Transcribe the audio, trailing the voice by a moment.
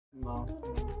No.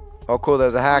 Oh, cool.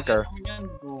 There's a hacker,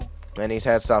 Cool. and he's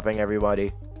head stopping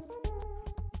everybody.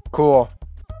 Cool.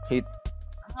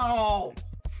 No.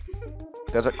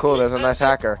 There's a nice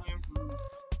hacker,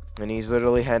 and he's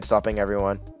literally head stopping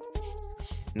everyone.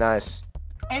 Nice.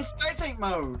 In spectate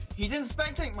mode. He's in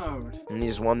spectate mode. And he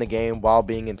just won the game while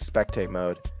being in spectate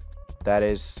mode. That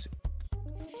is,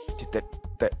 dude,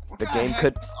 the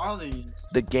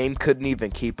game couldn't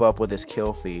even keep up with his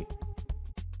kill feed.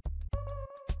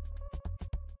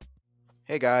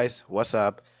 Hey guys, what's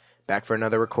up? Back for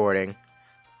another recording.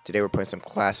 Today we're playing some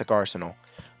classic Arsenal,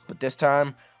 but this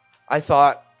time I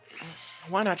thought,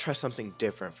 why not try something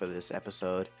different for this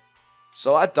episode?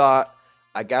 So I thought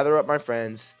I'd gather up my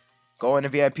friends, go in a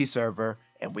VIP server,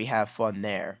 and we have fun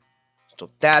there. So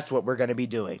that's what we're gonna be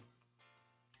doing.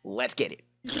 Let's get it.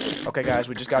 Okay guys,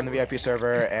 we just got in the VIP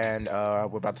server and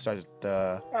we're about to start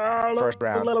the first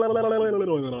round.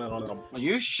 Will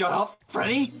you shut up,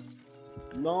 Freddy?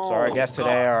 No. So our guests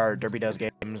today are Derpy Does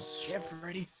Games. Yeah,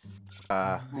 Freddy.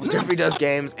 Derpy Does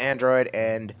Games, Android,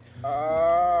 and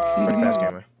Pretty Fast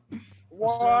Gamer.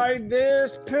 Why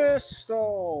this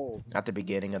pistol? At the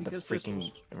beginning of the freaking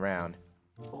round.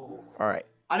 Alright.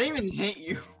 I didn't even hit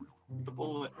you. The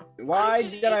bullet. Why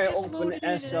did I open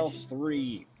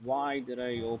SL3? Why did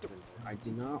I open? I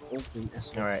did not open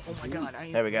SL3. Alright. Oh my god,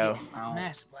 There we go.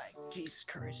 Massive lag. Jesus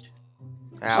Christ.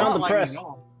 Ow. Sound depressed.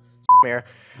 Here.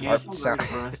 Yeah,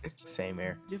 Same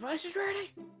here. Device is ready.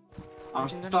 I'm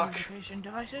stuck.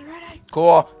 Device is ready.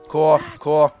 Cool.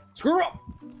 Screw up!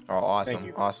 Oh, awesome, Thank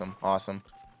you. awesome.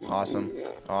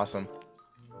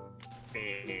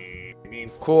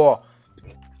 Cool.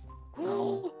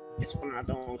 It's when I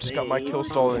don't Just got my kill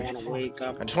stolen. I wake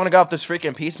up. I just want to get off this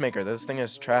freaking Peacemaker. This thing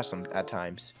is trash at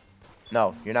times.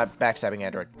 No, you're not backstabbing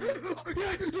Android.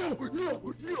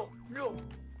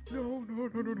 No.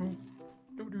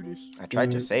 Don't do this. I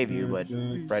tried to save you, but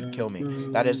Fred killed me.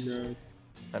 That is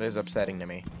upsetting to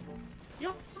me.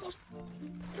 You almost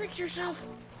freaked yourself.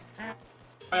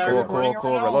 Cool.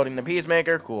 Reloading the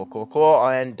Peacemaker. Cool.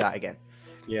 And die again.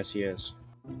 Yes.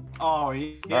 Oh,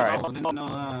 yeah. Alright. I didn't know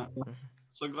that.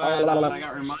 So glad I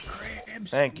got reminded.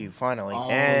 Thank you, finally. Oh,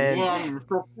 And yeah.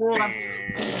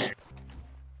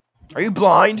 are you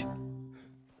blind?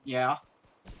 Yeah.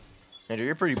 Andrew,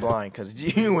 you're pretty blind because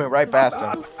you went right past him.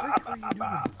 What the frick are you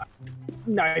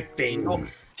doing? Nothing.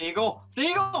 Eagle.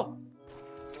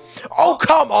 Oh,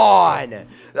 come on!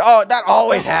 Oh, that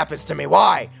always happens to me.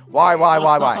 Why? Why?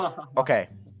 Okay.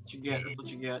 That's what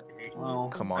you get. Well,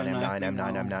 Come on, M9. Come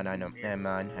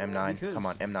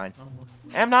on, M9. Oh,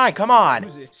 M9, come on!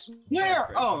 who's this? Yeah.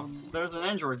 Oh, there's an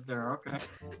android there. Okay.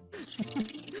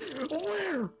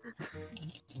 Where?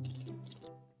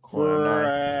 Cool,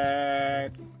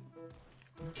 M9. Fred.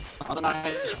 I was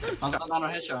not a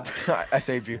headshot. I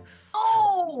saved you.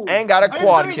 Oh! And got a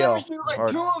quad kill. Like Or-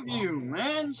 two of you,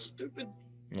 man. Stupid.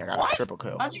 Yeah, I got What? a triple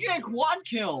kill. How'd you get a quad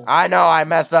kill? I know, I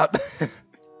messed up.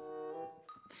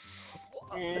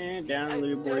 And down,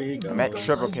 little boy, he I goes. meant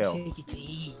triple kill. Take it to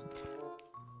eat.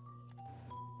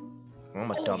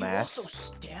 I'm a You dumbass. also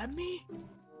stabbed me?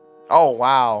 Oh,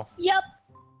 wow. Yep.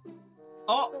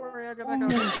 Oh, Don't worry, I'll get back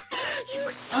up. You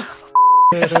son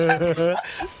of a...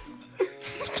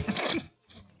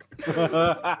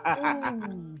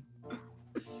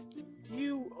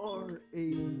 You are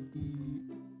a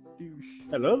douche.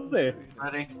 Hello there.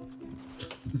 ready.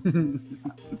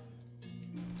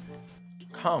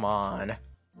 Come on.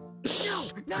 No,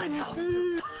 not enough.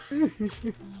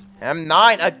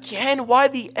 M9 again? Why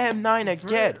the M9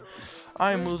 again?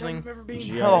 I'm losing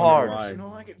hella hard.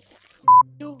 I get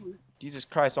over. Jesus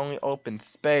Christ, only open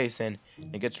space and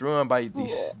it gets ruined by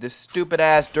this stupid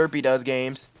ass Derpy Does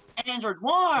Games. Android,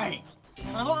 why?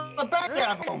 I was on the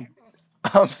backstab him.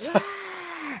 I'm sorry.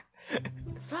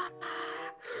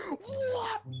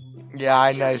 What? Yeah,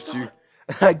 I knifed you.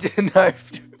 I did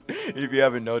knife you, if you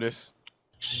haven't noticed.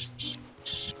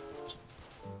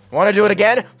 Wanna do it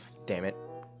again? Damn it.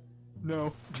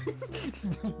 No.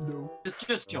 No.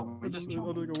 Just kill me. Just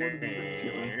kill me.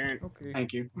 Okay.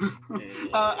 Thank you.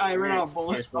 I ran out of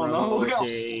bullets. Oh no, look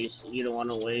else. You don't want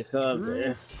to wake up.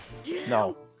 Yeah.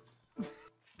 No.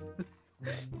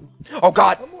 Oh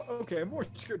god! I'm more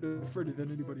scared of Freddy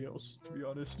than anybody else, to be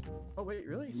honest. Oh wait,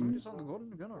 really? Somebody just on the golden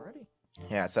gun already?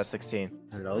 Yeah, it's that 16.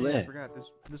 Hello Oh, yeah, I there. forgot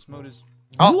this mode is.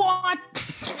 Oh. What?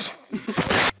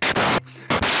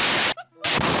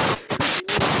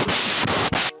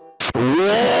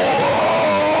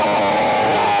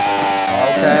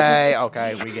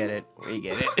 Okay, we get it. We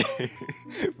get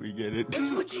it.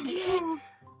 That's what you get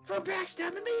for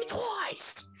backstabbing me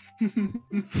twice.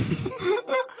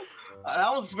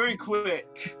 That was very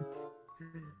quick.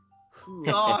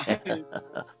 God.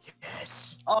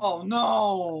 Yes. Oh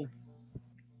no.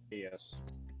 Yes.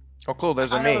 Oh, cool.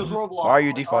 There's I a know me. it's Roblox, Why are you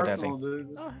like default Arsenal, dancing?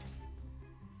 dude.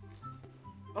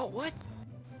 Oh, what?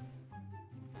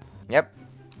 Yep.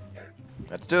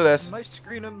 Let's do this. My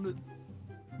screen, I'm the.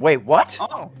 Wait, what?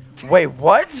 Oh. Wait,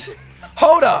 what?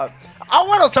 Hold up. I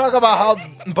want to talk about how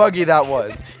buggy that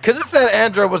was. Because it said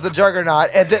Andrew was the Juggernaut,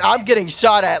 and then I'm getting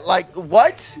shot at. Like,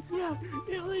 what? Yeah,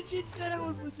 it legit said I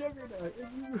was the Juggernaut,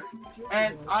 and you were the Juggernaut.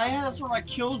 And I had sworn I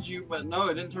killed you, but no,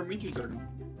 it didn't turn me to Juggernaut.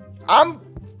 I'm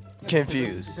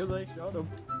confused. Because I shot him.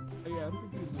 Yeah, I'm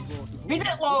confused as well. He's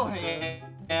at low hand.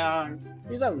 Yeah.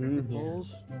 He's out.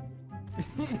 Balls.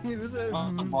 He was a.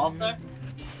 The ball stack?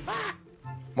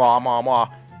 Mwah, mwah, mwah.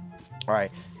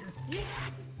 Alright.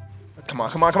 Come on,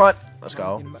 come on, come on. Let's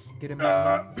go. Get him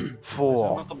out.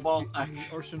 Four. Not the ball stack.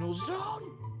 Arsenal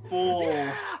zone. Four.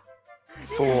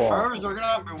 Four. Where's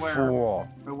Juggernaut? Beware. Four.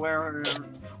 Beware.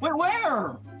 Wait,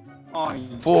 where? Oh,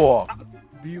 you. Four.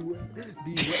 Beware.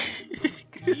 Beware.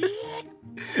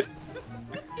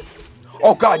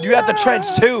 Oh god, you had the trench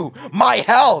too. My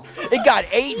health. It got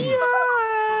eaten.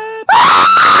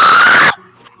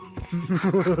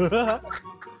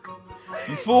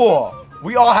 Four.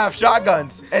 We all have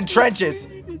shotguns and trenches.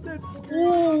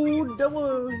 Ooh,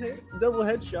 double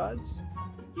headshots.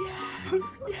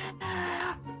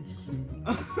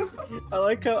 I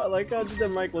like how the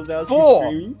Mike Wazowski Four.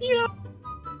 screaming.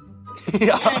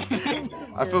 Yeah.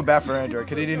 I feel bad for Andrew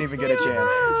because he didn't even get a chance.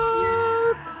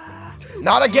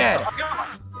 Not again.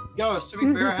 Yo, to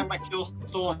be fair, I had my kills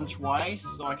stolen twice,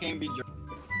 so I can't be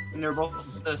and they're both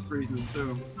assist reasons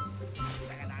too.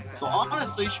 So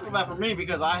honestly, you should feel bad for me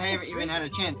because I haven't even had a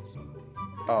chance.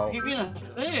 Oh. Give me an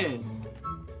assist.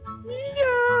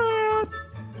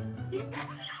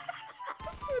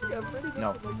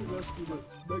 No. No.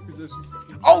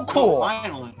 Oh, cool.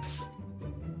 Finally.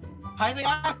 How do you think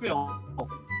I feel?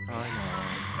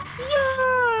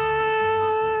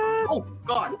 Oh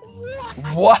God!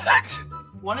 What?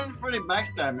 One in front of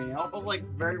backstabbed me. I was like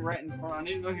very right in front. I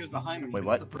didn't know he was behind me. Wait,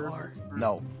 what? Perfect.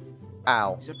 No.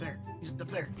 Ow. He's up there. He's up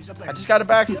there. He's up there. I just got a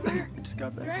back. He's up there. I just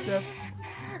got back. Step.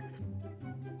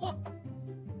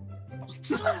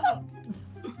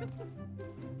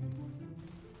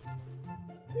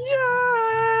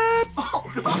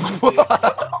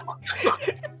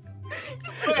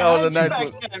 That was a nice one.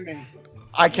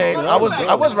 I came. I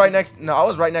was right next. No, I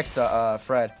was right next to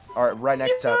Fred, or right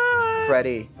next to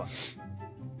Freddy.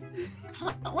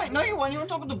 Wait, no, you weren't. You were on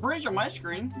top of the bridge on my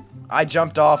screen. I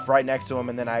jumped off right next to him,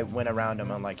 and then I went around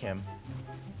him, unlike him.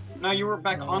 No, you were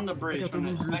back on the bridge when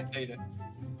it spectated.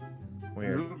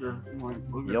 Weird.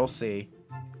 Luger. You'll see.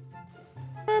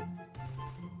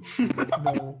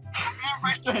 No.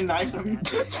 Right trying to knife him.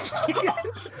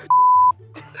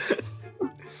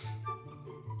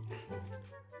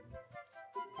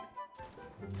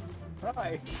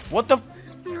 Hi. What the?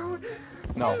 Dude.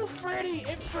 No. You, Freddy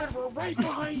and Fred were right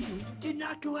behind you. You did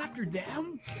not go after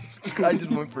them. I just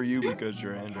went for you because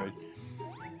you're Android.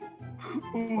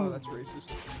 Oh, that's racist.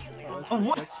 Oh,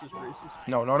 what? That's just racist.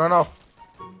 No, no, no, no.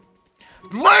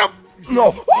 Let him.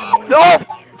 No. No.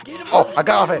 Get him Oh, I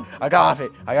got off it. I got off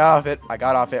it. I got off it. I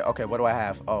got off it. Okay, what do I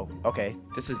have? Oh, okay.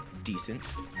 This is decent.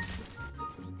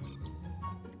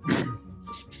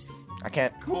 I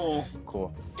can't. Cool.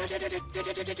 Cool.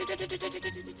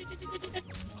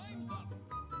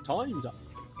 Time's up.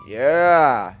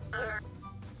 Yeah.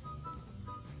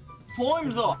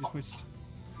 Time's up. This was-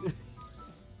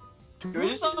 Can we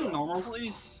do something normal,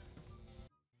 please?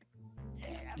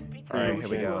 Alright, here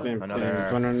we go. Another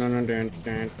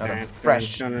Another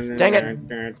fresh. Dang it.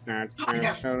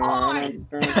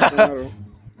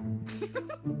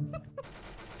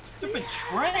 Stupid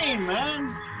train,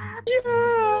 man.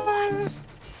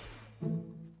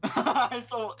 I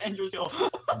stole Andrew's kill.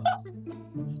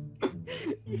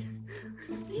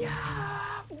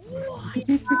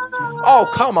 Oh,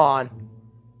 come on.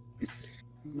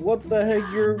 What the heck?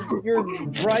 You're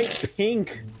bright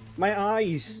pink. My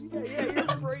eyes. Yeah, you're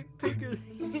bright pink.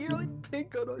 You're like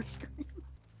pink on our screen.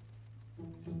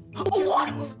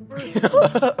 What?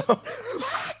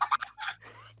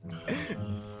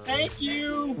 Thank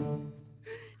you.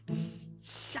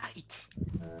 Shite.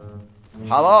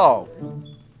 Hello.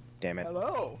 Damn it.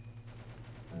 Hello.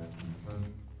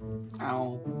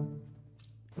 Ow.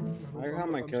 I got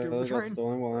my I'm scared of kills the got train.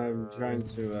 stolen while I'm trying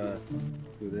to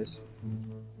do this,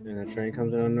 and the train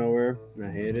comes out of nowhere, and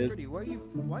I hate it. Freddy, why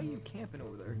are you camping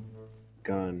over there?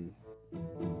 Gun.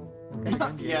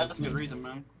 Yeah, that's a good reason,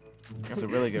 man. That's a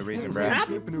really good reason, Why are you Brad.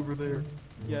 camping over there?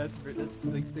 Yeah, that's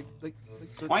like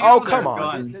Why Oh, you over come there,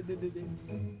 on.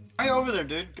 Gun? Why you over there,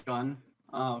 dude? Gun.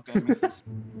 Oh, okay. Makes sense.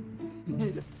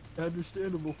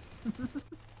 Understandable.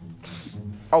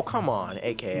 Oh, come on,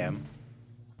 AKM.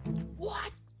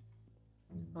 What?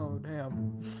 Oh,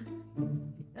 damn.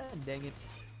 God dang it.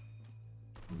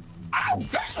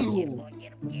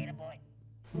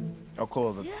 Oh,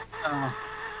 cool. Uh,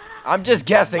 I'm just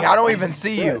guessing. I don't even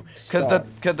see you, cause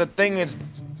the thing is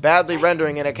badly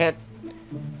rendering and it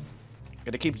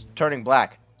keeps turning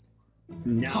black.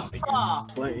 Now ah,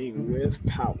 you're playing with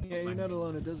power. Yeah, you're not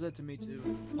alone. It does that to me too.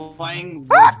 playing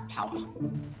with power.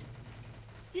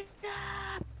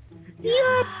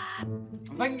 If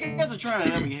I can get the train, I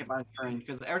never get hit by the train.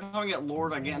 Because every time I get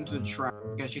lured, I get into the train.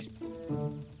 Because she's.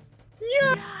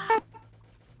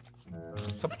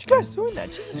 So what you guys doing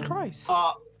that? Jesus Christ.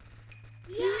 Ah.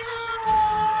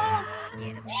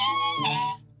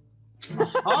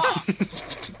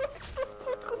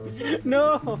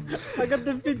 No! I got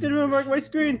the 15 mark my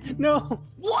screen! No!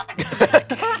 What?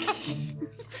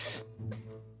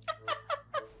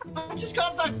 I just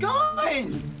got that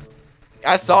gun!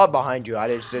 I saw it behind you. I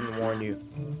just didn't warn you.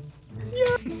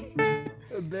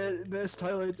 Best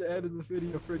highlight to add in the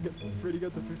video. Freddy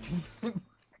got the 15.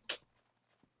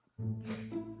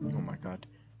 Oh my god.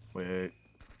 Wait.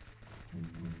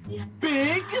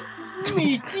 Big,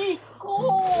 meaty,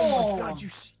 Oh my cool! god,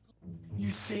 you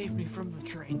saved me from the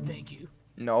train. Thank you.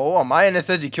 No, on my end it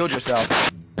says you killed yourself.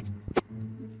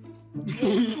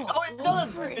 Oh, it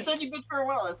does! It said you bid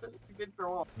farewell. It said you bid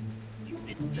farewell.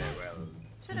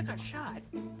 Said I got shot.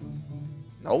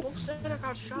 Nope. Both said I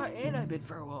got shot and I bid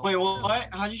farewell. Wait, what?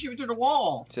 How'd you shoot me through the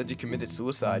wall? It said you committed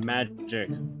suicide. Magic.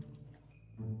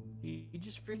 He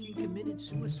just freaking committed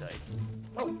suicide.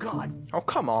 Oh god. Oh,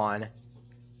 come on.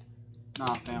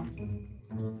 Nah, fam.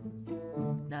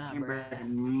 Nah, You're bruh.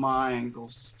 breaking my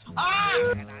ankles.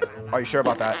 Ah! Are you sure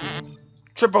about that?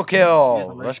 Triple kill. Yes,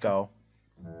 I'm Let's go.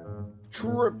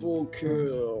 Triple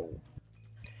kill.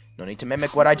 No need to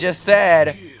mimic what I just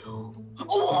said.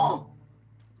 Oh!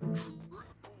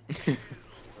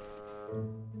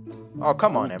 Oh,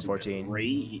 come on, M14.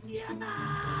 Great.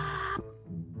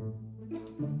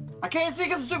 I can't see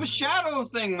because the stupid shadow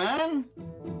thing, man.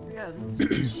 Yeah,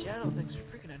 this shadow thing's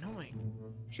freaking annoying.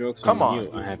 Jokes Come on on.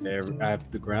 you. I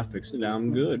have the graphics and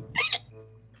I'm good.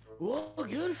 Well,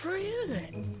 good for you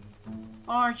then.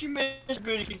 Aren't you Miss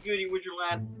Goody Goody with your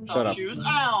Shut laptop up. shoes?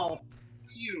 Ow!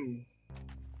 You.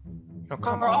 Oh,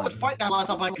 come Bro, I on. would fight that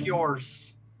laptop like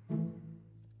yours.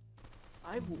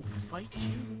 I will fight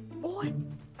you. Boy,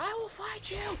 I will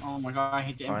fight you. Oh my god, I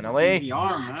hate the Finally.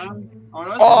 VR, man. Oh,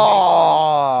 no,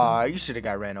 Oh, you should have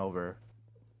got ran over.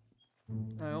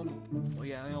 I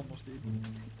almost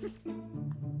did.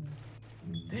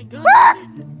 Thank God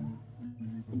I didn't.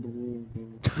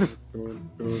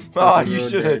 Oh, you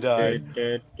should have died.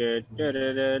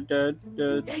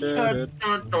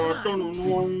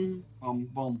 Bum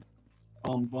bum.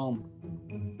 Bum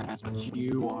bum. That's what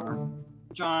you are.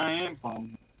 Giant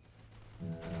bum.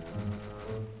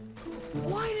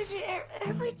 Why is it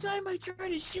every time I try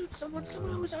to shoot someone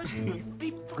who's always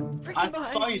be freaking I behind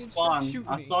saw me you and start spawn. shooting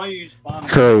I me? saw you spawn.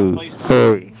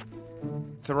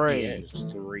 Three. Yes,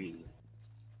 3.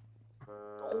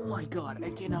 Oh my god, I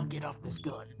cannot get off this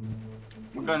gun.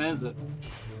 What gun is it?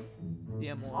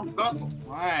 The I've M1. got the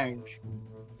flag.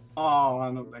 Oh, I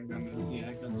know what that gun is. Yeah,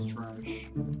 that gun's trash.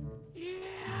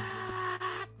 Yeah!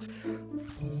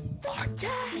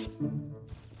 14!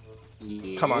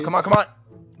 Come on, come on, come on.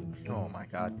 Oh my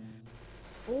god.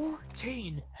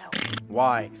 14 health.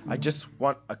 Why? I just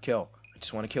want a kill. I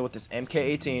just want to kill with this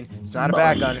MK18. It's not a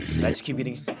bad gun. And I just keep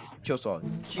getting kill stalled.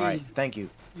 Alright, Jeez. thank you.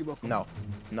 You're welcome. No.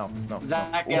 No, no.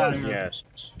 Zach, get out of here. Yes.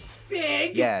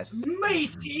 Big, Yes.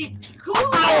 meaty, cool.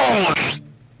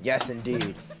 Yes,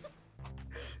 indeed.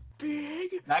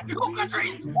 Big. Back to cool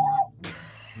country.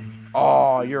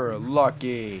 Oh, you're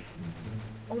lucky.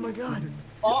 Oh my god.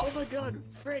 Oh. Oh my god.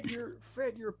 Fred,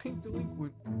 you're a pink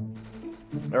delinquent.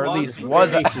 Or at What? least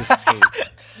was a Face is pink.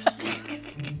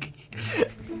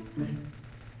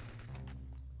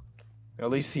 At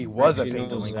least he was a Actually,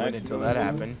 pink no, delinquent Zach, until no. that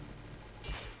happened.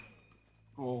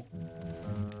 Cool.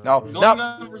 No, No,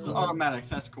 no. no versus automatics.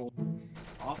 That's cool.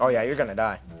 Awesome. Oh yeah, you're gonna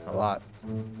die a lot.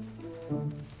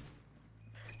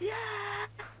 Yeah.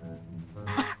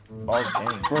 Oh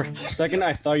dang. For a second,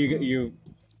 I thought you.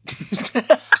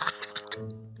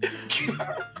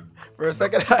 For a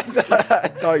second, I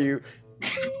thought you.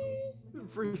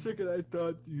 For a second, I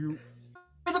thought you.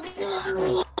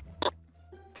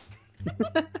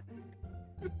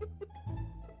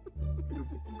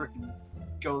 Freaking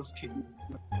ghost kicking.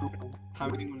 How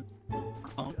many minutes?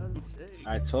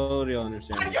 I totally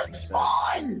understand I what just you said.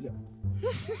 spawned!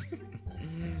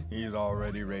 He's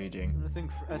already raging. And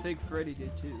I think Freddy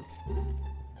did too.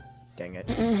 Dang it.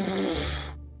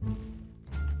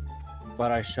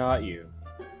 But I shot you.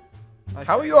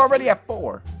 How are you already at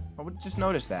 4? I would just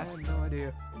notice I that. have no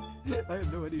idea. I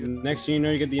have no idea. Next thing you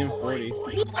know, you get the M40.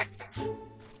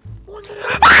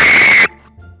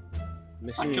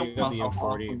 Next I thing you killed got the myself M40.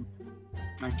 awesome.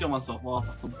 I killed myself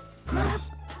awesome. Next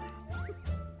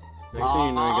thing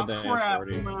you know, you get the crap,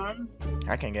 M40. man.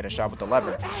 I can't get a shot with the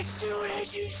lever. As soon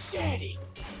as you said it,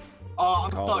 Oh,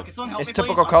 I'm Oh. stuck. Can someone help It's me,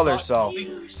 typical please? I'm colors, stuck. so.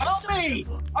 you Help me!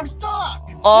 son of I'm stuck!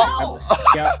 Oh!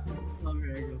 Yeah.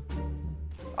 Okay, go.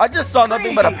 I just saw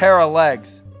nothing but a pair of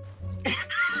legs.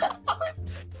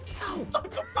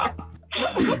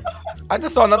 I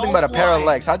just saw nothing but a pair of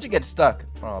legs. How'd you get stuck?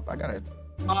 Oh, I gotta.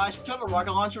 I shot a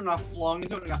rocket launcher and I flung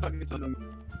into it and I got stuck into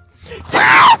them.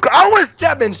 I was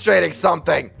demonstrating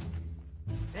something.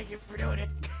 Thank you for doing it.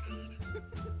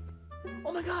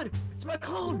 Oh my god, it's my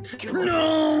clone. Kill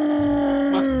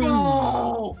him. Let's No!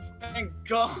 go! Thank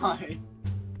God!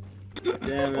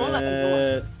 Damn What was that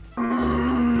it.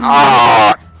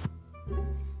 Ah!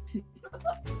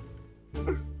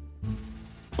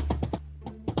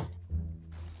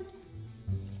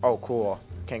 Oh, cool.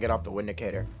 Can't get off the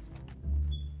windicator.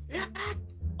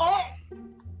 Oh!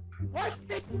 What?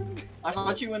 I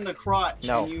got you in the crotch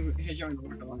No. and you hit your own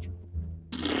rocket launcher.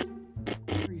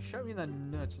 You shot me in the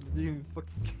nuts and you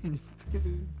fucking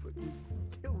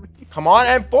kill me. Come on,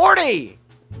 M40!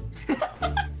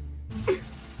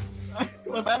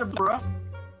 What's that, bro?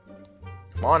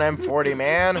 Come on, M40,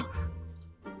 man.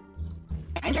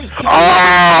 I just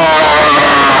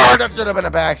Oh, that should have been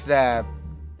a backstab.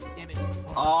 Damn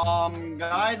it.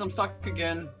 guys, I'm stuck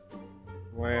again.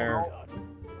 Where?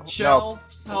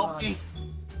 Shelves, help me.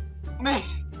 Man,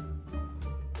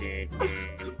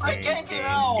 I can't get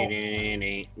out.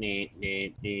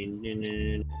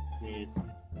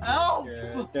 Help!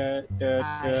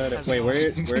 Wait,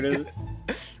 where does it?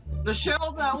 The shelves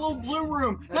in that little blue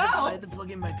room. I Help! had to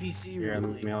plug in my PC Here, real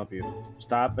let quick. me help you.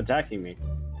 Stop attacking me.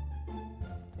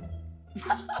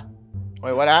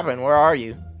 Wait, what happened? Where are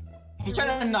you? He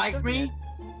tried to knife me.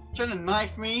 Trying to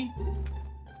knife me.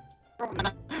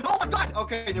 Oh my god!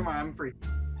 Okay, never mind, I'm free.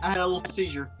 I had a little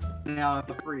seizure. Now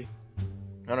I'm free.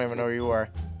 I don't even know where you are.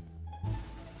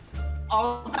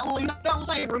 I was that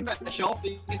little room, that shelf.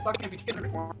 You get stuck in if you get it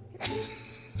anymore.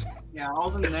 Yeah, I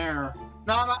was in there.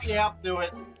 No, I'm not. Yeah, I'll do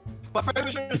it. But Fred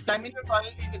was trying to stab me.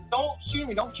 He said, "Don't shoot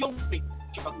me. Don't kill me."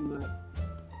 Shot him with it.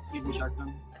 Give me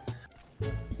shotgun.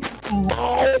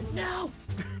 No!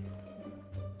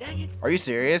 Dang it. Are you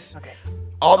serious? Okay.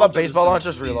 All the Don't do this baseball to me,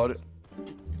 launchers please. reloaded.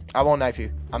 I won't knife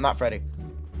you. I'm not Freddy.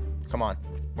 Come on.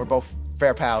 We're both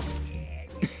fair pals.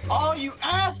 Oh, you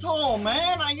asshole,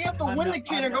 man! I have to I'm win not- the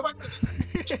kid I'm and go not- back.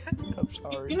 I'm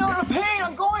sorry. You know the pain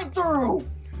I'm going through.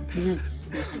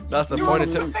 That's the You're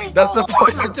point a of baseball that's the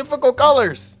point launcher. of typical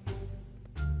colors.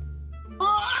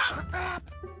 Ah!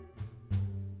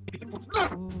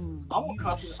 Crap. Ooh, I will you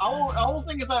cuss. son of- I will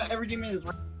think it's that every demon is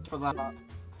for that.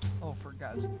 Oh, for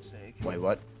God's sake. Wait,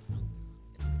 what?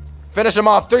 Finish him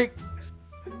off. 3.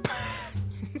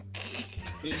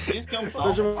 He just killed himself.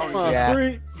 Push him Oh, off. Yeah.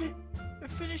 3.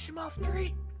 Finish him off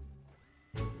 3.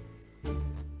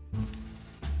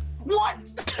 What?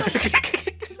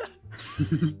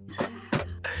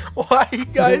 Why are you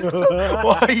guys?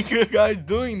 Why are you guys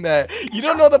doing that? You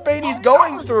don't know the pain he's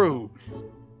going through.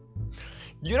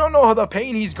 You don't know the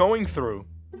pain he's going through.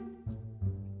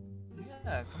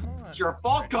 Yeah, come on. It's your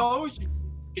fault, Coach.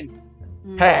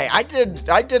 Hey, I did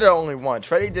it only once.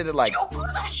 Freddy did it like You could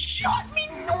have shot me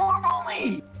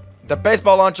normally. the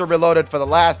baseball launcher reloaded for the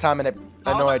last time and it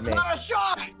annoyed me. Not a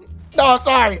shot. No,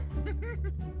 sorry.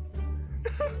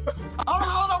 I don't know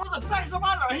how that was attack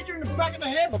somebody. I hit you in the back of the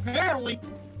head. Apparently,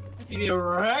 you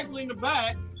directly in the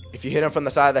back. If you hit him from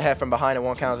the side of the head from behind, it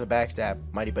won't count as a backstab.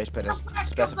 Mighty Base Pit has Back of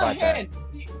specified the that. head.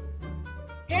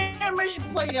 Animation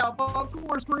played out, but of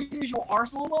course, per usual,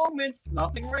 Arsenal moments,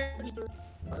 nothing registered.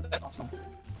 That's awesome.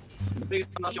 The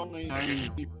biggest nut on the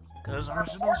Because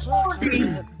Arsenal sucks. I'm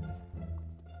gonna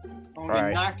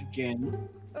Alright. get knocked again.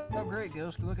 Oh, great,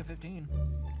 Ghost. Good luck at 15. Oh,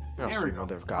 There we sweet go.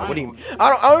 mother of God. What do you? I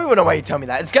don't even know why you tell me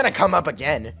that. It's gonna come up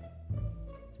again.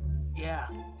 Yeah.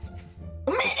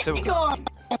 So- God.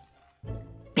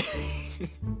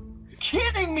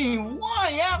 Kidding me?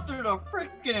 Why after the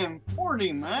freaking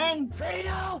M40, man? Freddy,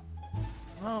 no!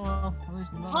 Oh, well. At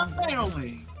least not.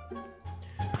 Finally.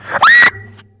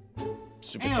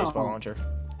 Stupid Ew. baseball launcher.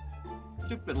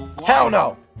 Stupid Hell liar.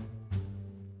 no.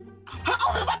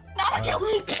 How did that not kill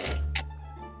me?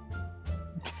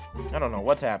 I don't know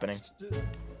what's happening.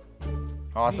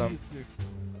 Awesome.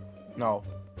 No.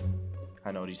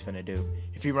 I know what he's finna do.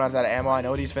 If he runs out of ammo, I know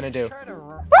what he's finna do. Just try to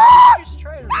run. Just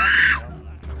try to run.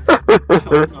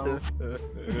 Oh,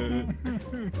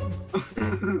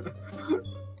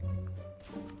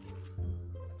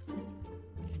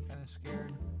 Kinda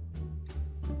scared.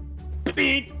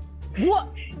 What?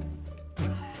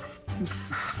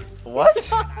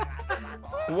 What?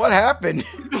 What happened?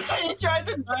 He tried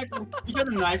to knife him. He tried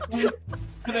to knife him.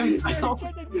 And then Yeah, he tried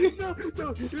to-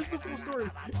 no, here's the full story.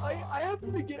 I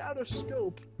happened to get out of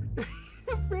scope.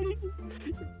 Freddy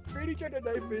tried to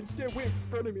knife me, instead went in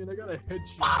front of me and I got a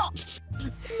headshot.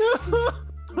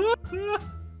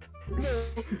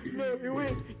 No, it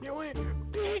went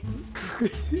big.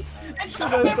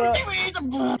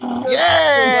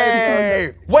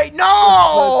 Yay! Wait,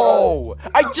 no!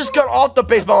 I just got off the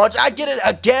baseball launcher. I get it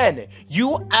again.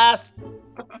 You ass.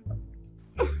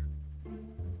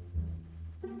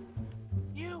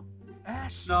 You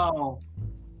ass. No.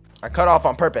 I cut off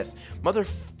on purpose. Mother.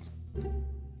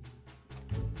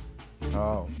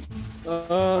 Oh.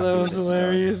 Oh, that was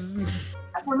hilarious.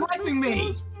 For knifing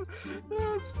me.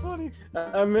 That's funny.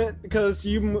 I meant because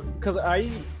the backstab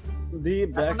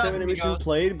not animation because-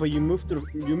 played, but you moved a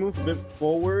bit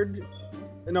forward.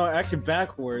 No, actually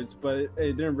backwards, but it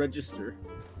didn't register.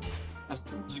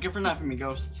 Just give for knifing me,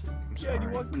 Ghost. I'm Yeah, you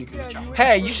sorry. want, When you could yeah, jump. you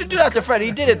Hey, you should do that to Freddy.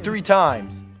 He did it 3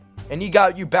 times. And he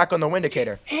got you back on the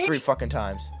Windicator 3 fucking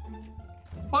times.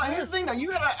 But here's the thing though,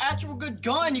 you had an actual good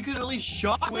gun you could at least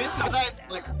shot with that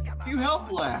like a few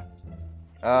health left.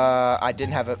 I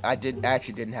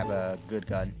actually didn't have a good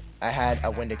gun. I had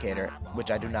a Windicator,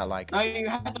 which I do not like. Now you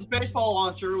had the baseball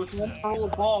launcher, which one little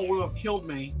ball would have killed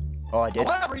me. Oh, I did?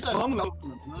 However, he said, I'm gonna open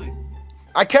the knife.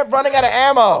 I kept running out of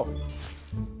ammo!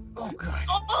 Oh god.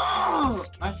 Oh!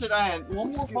 I said I had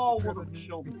one more ball would have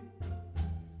killed me.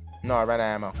 No, I ran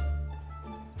out of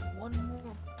ammo. One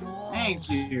more ball. Thank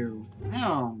you.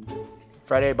 Damn.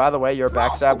 Freddy, by the way, your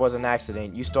backstab was an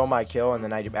accident. You stole my kill, and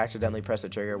then I accidentally pressed the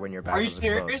trigger when your back Are you was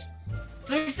exposed. serious?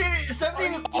 So you serious?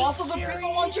 17 is Are you also the serious?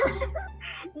 pistol launcher?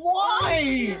 Are Why?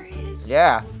 you serious?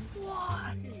 Yeah,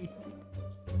 Why?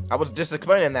 I was just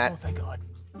explaining Oh, that. thank God.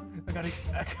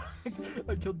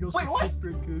 I killed Ghost Wait, with what? 5th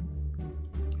grade kid.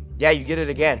 Yeah, you get it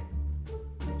again.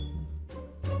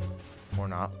 Or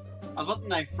not. I was about to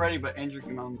knife Freddy, but Andrew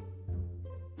came on.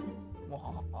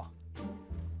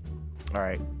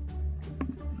 Alright.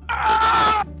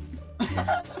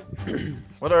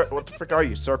 What the frick are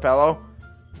you, Sorpello?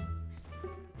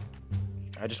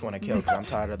 I just want to kill because I'm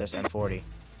tired of this M40.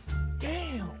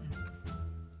 Damn.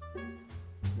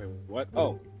 Wait, what?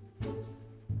 Oh,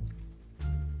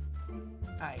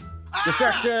 Hi.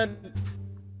 distraction!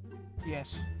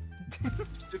 Yes.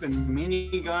 Stupid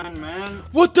minigun, man.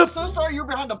 What the I'm so sorry you're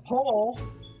behind the pole.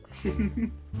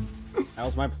 That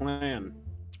was my plan.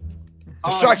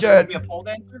 Distraction! You want to be a pole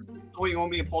dancer? Oh, you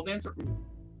want to be a pole dancer?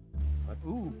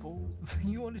 Ooh, pole.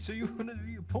 You want to be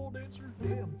a pole dancer?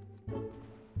 Damn.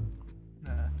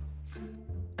 Nah.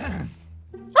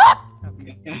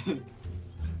 Okay.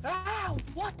 Ow!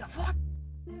 What the fuck?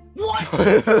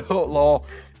 What? Lol.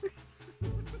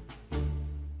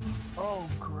 Oh,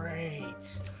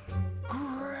 great.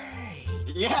 Great.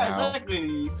 Yeah, Ow.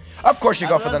 exactly. Of course you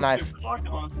go for the That's knife. what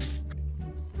you're fucking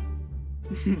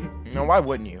on. No, why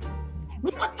wouldn't you?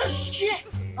 What the shit?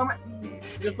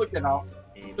 Just look that out.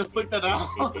 Just look that out.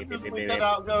 Just look that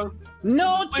out, Ghost.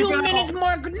 No, Bleep 2 it minutes, out.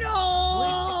 Mark.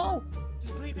 No.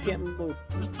 Just bleep it. Can't move.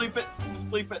 Just bleep it. Just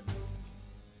bleep it.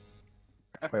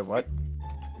 Wait, what?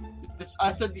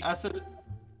 I said it.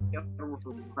 Yep,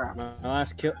 crap. My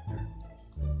last kill.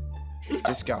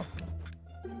 Just go.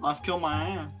 Let's kill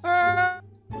my ass.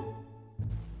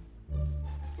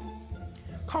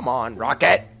 Come on,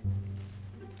 Rocket!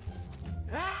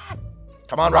 Ah!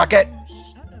 Come on, Rocket!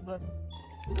 Son of a...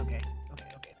 Okay.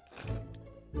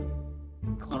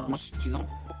 Close. She's on.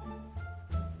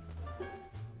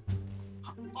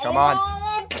 Come on.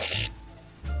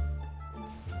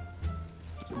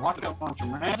 Rocket launcher,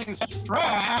 man. This thing's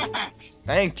trash.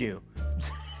 Thank you.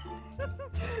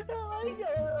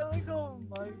 I like how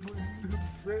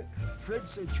Fred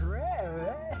said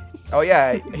trash. Oh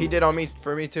yeah, he did on me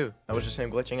for me too. That was just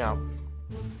him glitching out.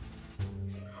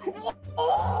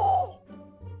 Oh!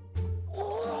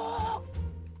 Oh!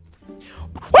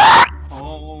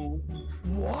 Oh,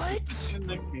 What?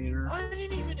 indicator. I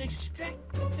didn't even expect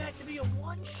that to be a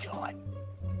one-shot.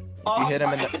 You hit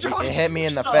him in the. It hit me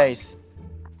in the Suck. face.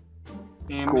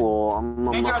 Damn it. Cool, I'm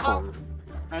on Andrew, my I thought- phone.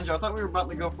 Andrew, I thought we were about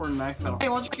to go for a knife battle. Hey,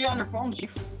 why don't you get on your phone,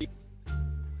 Chief?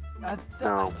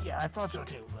 No. Yeah, I thought so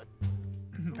too, but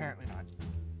apparently not.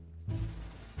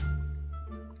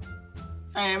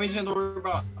 Hey, I'm just gonna worry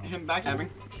about him backstabbing.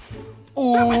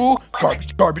 Ooh,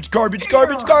 garbage, garbage, garbage,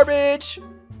 garbage, garbage.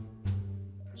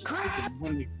 Crap!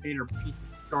 Vindicator piece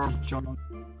of garbage junk.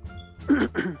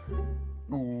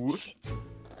 Ooh, Shit.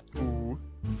 ooh,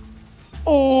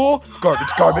 ooh, garbage,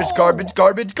 garbage, garbage,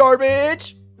 garbage,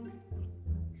 garbage.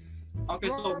 Okay,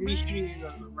 so me shooting you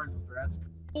doesn't register. That's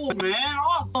cool, man.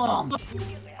 Awesome.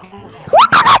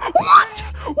 What?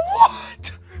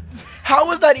 What? How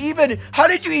was that even? How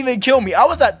did you even kill me? I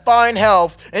was at fine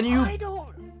health, and you.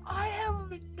 I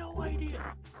have no idea.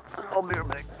 I'll be right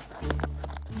back.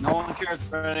 No one cares,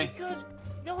 Freddy. Because,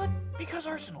 you know what? Because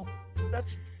Arsenal.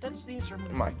 That's the answer.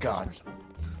 My Because God. Arsenal.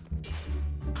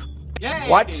 Yay!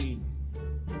 What?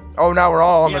 Oh, now we're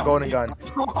all on the Yeah, golden gun.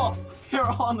 You're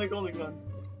all on the golden gun.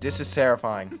 This is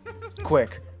terrifying.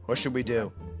 Quick, what should we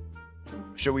do?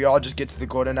 Should we all just get to the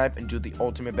golden knife and do the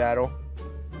ultimate battle?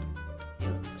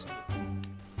 Yeah, let's do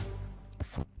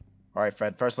it. Alright,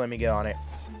 Fred, first let me get on it.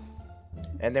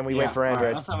 And then we wait for alright,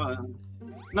 Android. let's have a...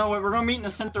 No, wait, we're gonna meet in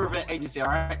the center of an agency,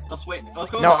 alright? Let's wait. Let's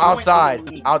go. No, let's wait outside. till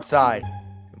we meet. Outside.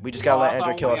 We just gotta Oh, let outside,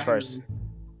 Android kill wait, us first.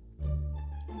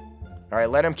 Alright,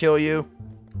 let him kill you.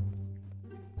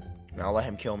 Now let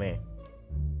him kill me.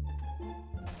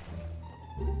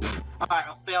 Alright,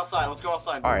 let's stay outside. Let's go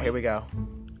outside. Alright, here we go.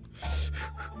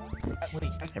 Wait,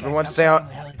 guys, Everyone outside stay on-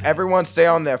 the helipad. Everyone stay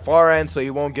on their far end so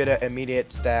you won't get an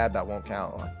immediate stab that won't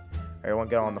count. Everyone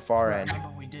get on the far end. I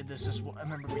remember we did this this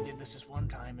one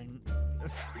time and.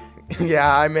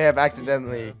 Yeah, I may have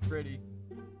accidentally. Pretty.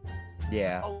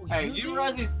 Yeah. Oh, Hey, you you did?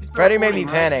 realize he's Freddy made me recording,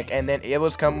 right? panic, and then it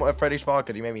was Freddy's fault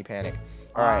because he made me panic.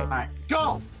 Alright, Alright,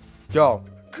 go! go.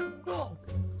 Go!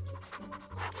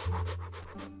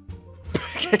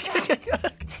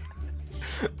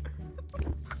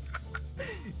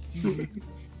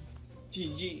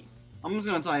 GG. I'm just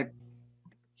gonna type.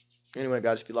 Anyway,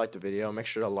 guys, if you liked the video, make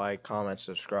sure to like, comment,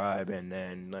 subscribe, and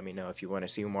then let me know if you want to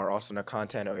see more Arsenal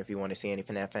content or if you want to see any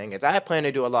FNAF hangouts. I plan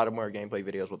to do a lot of more gameplay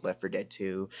videos with Left 4 Dead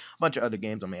 2, a bunch of other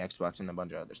games on my Xbox, and a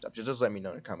bunch of other stuff. Just let me know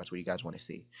in the comments what you guys want to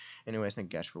see. Anyways,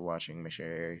 thank you guys for watching. Make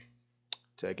sure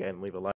to, again, leave a like.